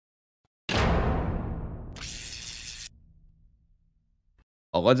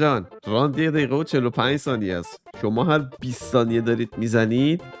آقا جان راند 1 دقیقه و 45 ثانیه است. شما هر 20 ثانیه دارید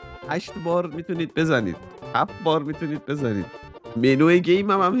میزنید 8 بار میتونید بزنید، 7 بار میتونید بزنید. منوی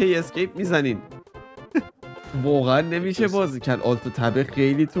گیم هم هی اسکیپ میزنین. واقعا نمیشه بازی کرد. آلت و تبه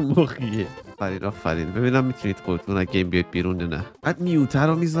خیلی تو مخیه. آفرین ببینم میتونید خودتون از گیم بیاید بیرون نه. بعد میوتر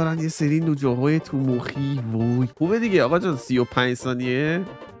رو میذارن یه سری نوجاهای تو مخی. وای خوبه دیگه آقا جان. 35 ثانیه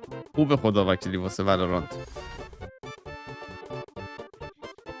خوبه خدا وکیلی واسه ولورانت.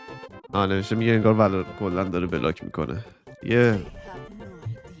 نوشته میگه انگار ولورانت کلا داره بلاک میکنه. یه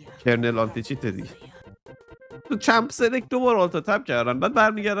کرنل آنتی چیت دیگه. تو چمپ سلکت 2 بار آلتا تب کردن بعد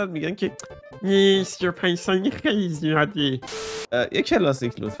برمیگردن میگن که 35 ثانیه خیلی زیاده. یه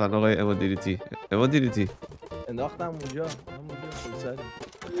کلاسیک لطفا آقای امادیریتی انداختم اونجا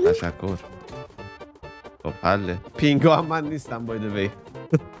تشکر. خب حله. پینگا هم من نیستم باید وی.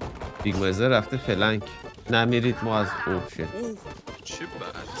 پیگمایزه رفته فلنک. نمیرید ما از اوه شت. چه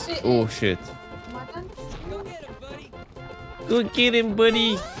بد. اوه شت. Go get him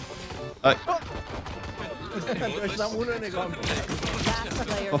buddy. داشتم اون رو نگاه می‌کردم.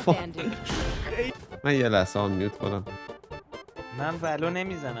 من یه لحظه آن میوت کنم. من ولو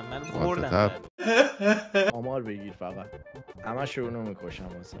نمیزنم. من بردم. آمار بگیر فقط. همش اونو میکشم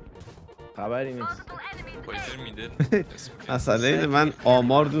واسه. خبری نیست. مسئله اینه من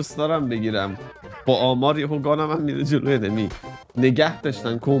آمار دوست دارم بگیرم. با آمار یهو گانم هم میره جلوی انمی. نگه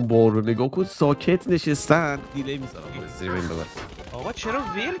داشتن کن بار رو نگاه کن ساکت نشستن. دیلی میذارم استریم این ببر. آقا چرا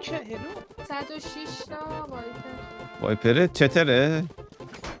ویل که هلو 106 تا وایپره چتره؟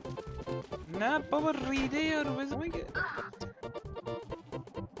 نه بابا ریده یارو بزن میگه.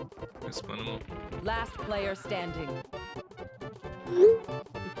 Last player standing.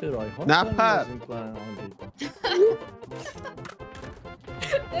 نپر.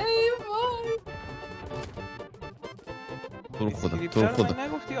 تو رو خدا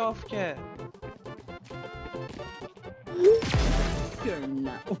نگفتی آف که.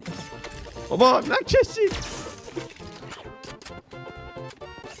 بابا نکشید.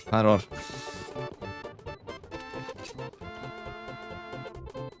 فرار.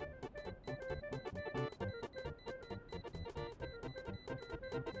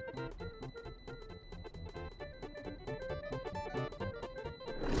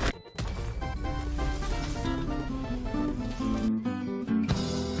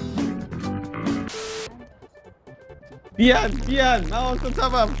 بیان من آن تو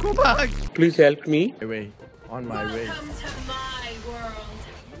تبم کمک. Please help me. On my way.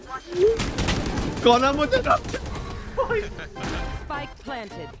 گانم رو دادم. Spike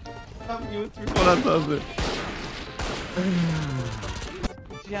planted. هم میوت میکنن تازه.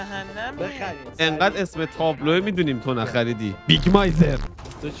 جهنم بخرین. انقدر اسم تابلوه میدونیم تو نخریدی. بیگ مایزر.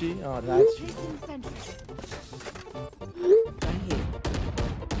 تو چی؟ رد چی؟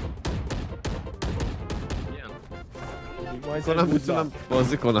 کنم میتونم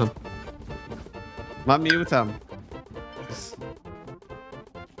بازی کنم. من میوتم.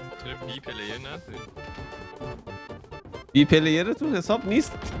 بی پلیرتون حساب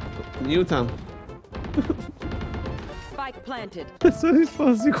نیست. میوتم. Spike planted. بذارید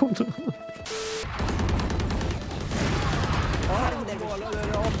بازی کنم. بالا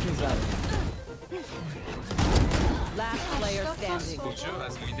داره آب میزنه. Last player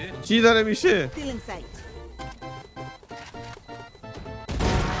standing. چی داره میشه؟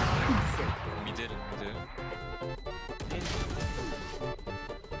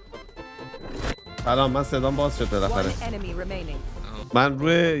 سلام من صدام باز شد بالاخره. من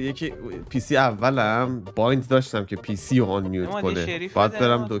روی یکی پی سی اولم بایند داشتم که پی سی رو آن میوت کنه. باید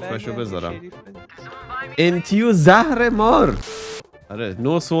برم دکمه‌شو بذارم. انتیو زهر مار. آره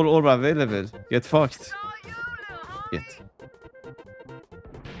no soul orb available. Get fucked. Get.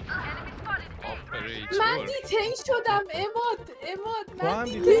 من دیتین شدم اماد من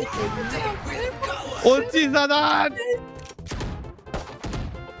دیتین شدم. اولتی زدن.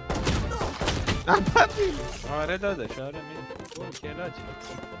 آره داداش آره میدونم کلاچی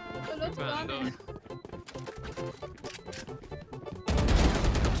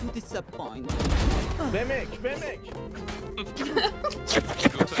بمک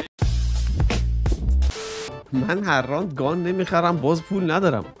من هر راند گان نمیخرم باز پول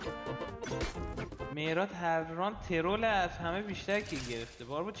ندارم. میراد هر راند ترول از همه بیشتر کیل گرفته.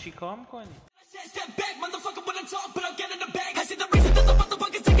 باربا چیکار میکنی؟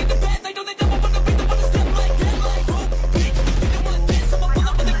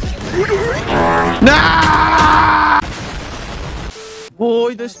 نه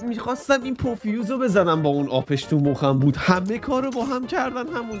وای داشت میخواستم این پوفیوز رو بزنم با اون آپش تو مخم بود. همه کارو با هم کردن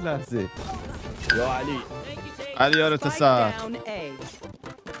همون لحظه. یا علی علی یارت سر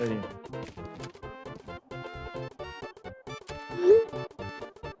بریم.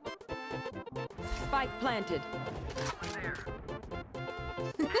 Spike planted.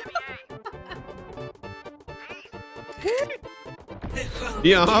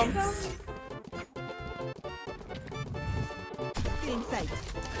 بیا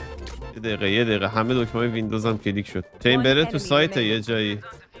یه دقیقه همه دکمه ویندوز هم کلیک شد. چین بره تو سایت یه جایی.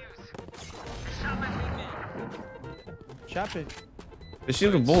 چپه.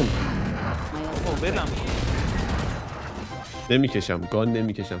 بشین رو بوم. بدم نمیکشم گان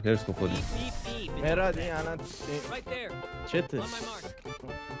نمیکشم هرس بخوری. مراد این الان چته؟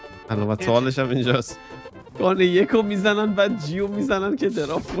 علامت سوالش هم اینجاست. گان یکو میزنن بعد جیو میزنن که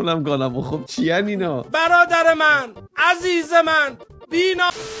دراپ کنم گانمو. خب چی ان اینا؟ برادر من، عزیز من، بینا.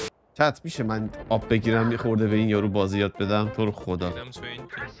 چت میشه من آب بگیرم یه خورده به این یارو بازی یاد بدم تو رو خدا.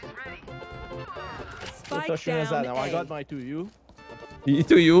 دوتاشونو زدم. I got my two. You? ای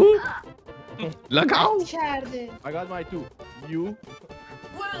تو یو؟ لگاو کرده. I got my two. You?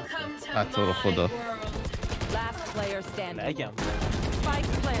 تو رو خدا. Last player standing. لگم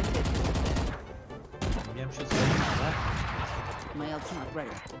Spike planted. میگم شد My ultimate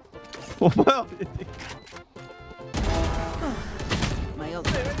ready. My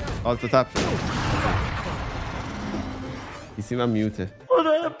ultimate. آلتو تپ شد. کسی من میوته.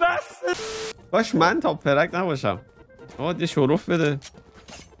 باش من تا پرک نباشم. یه شروف بده.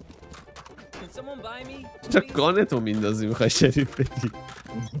 چه گانتو میندازی میخوای شریف بدی.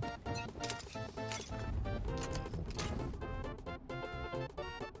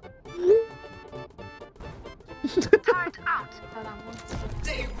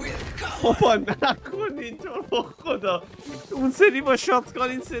 بابا نکنین تو رو خدا. اون سری با شاتگان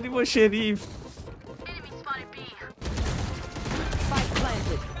این سری با شریف. Spike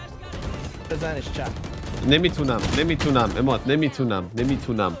planted. بزنش چپ. نمیتونم اماد نمیتونم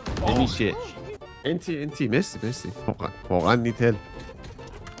نمیشه. انتی مرسی واقعا نیتل.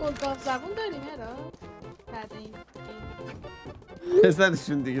 گلگاف زبون داری مراد؟ بعد این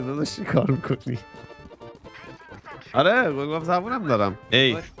بزنشون دیگه داداش چی کار میکنی؟ آره گلگاف زبونم دارم.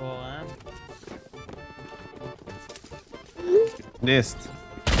 ای واقعا نست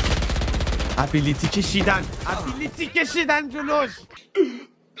ابیلیتی کشیدن جلوش.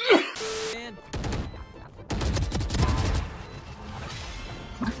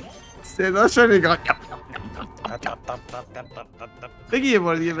 صداشو نگاه بگی یه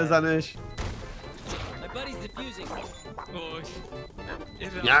بار دیگه بزنش.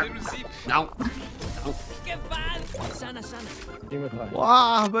 چی میخوای؟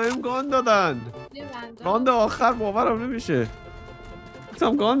 واه به این گان دادن. راند آخر باورم نمیشه.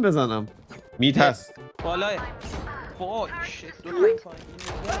 گفتم گان بزنم. میت هست بالای فوش دو تا پایین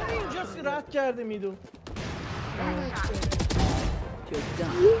اینجا رد کرده میدون. You're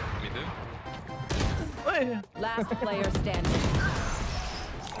done. Last player standing.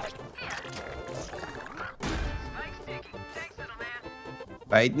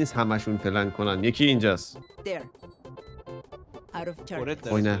 بعید نیست همشون فلان کنن. یکی اینجاست. There. Out of turn. خورت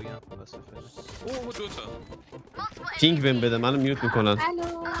وای نه. اوه دوتا کینگ بهم بده منو میوت میکنن. الو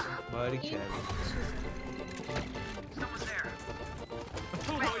باری کردی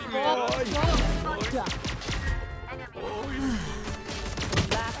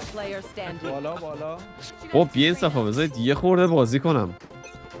Last player standing. بالا. خب یه انصافا بذارید یه خورده بازی کنم.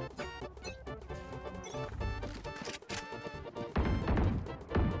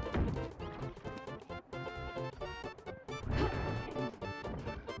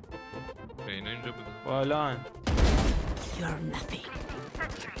 اینا اینجا بودن بالا You're nothing.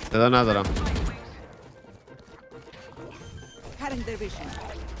 صدا ندارم. Cutting their vision.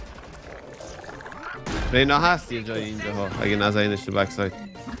 رینا هست یه جایی اینجاها اگه نزنینش تو بک سایت.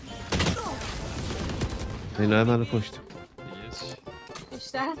 رینا منو پشت.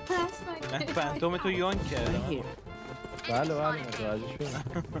 بیشتر هست من فانتوم تو یون کردم بله متوجه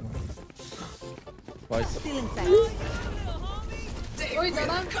شدم. وایس. Still inside. اوی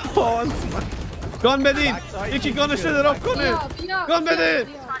دادم گان بدین یکی گانش رو دراپ کنه. گان بده.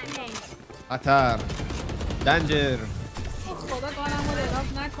 خطر دنجر. خدا گانم رو دراپ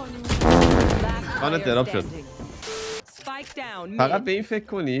نکنیم. Last گانت player دراپ شد. standing. Spike down. فقط به این فکر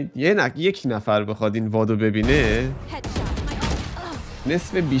کنید یک نفر بخواد این وادو ببینه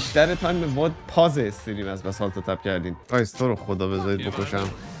نصف بیشتر تایم به واد پاز استریم از بس حالت تپ کردین. آیس تو رو خدا بذارید بکشم. مادی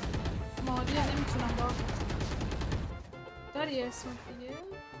نمیتونم با داری اسم دیگه؟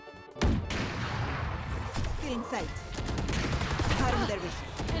 Still inside. Cutting their vision.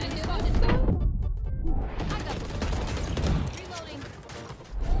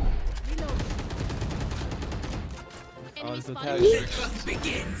 آلتو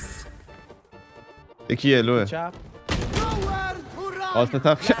یکی الوه چپ آلت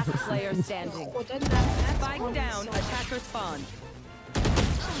تپ Last player standing. خدا لعنت Spike کنه. down. Attacker spawn.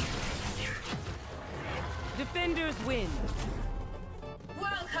 Defenders win.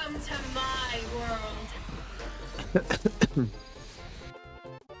 Welcome to my world.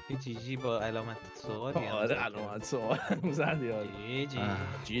 جی جی با علامت سوالی هم آره زد. علامت سوال زد یاد جی جی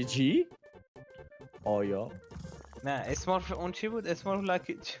جی جی آیا نه اسمارف اون چی بود؟ اسمارف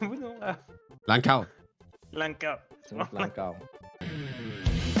لاکی چی بود اون؟ لنکاو لنکا اسمش لنکاو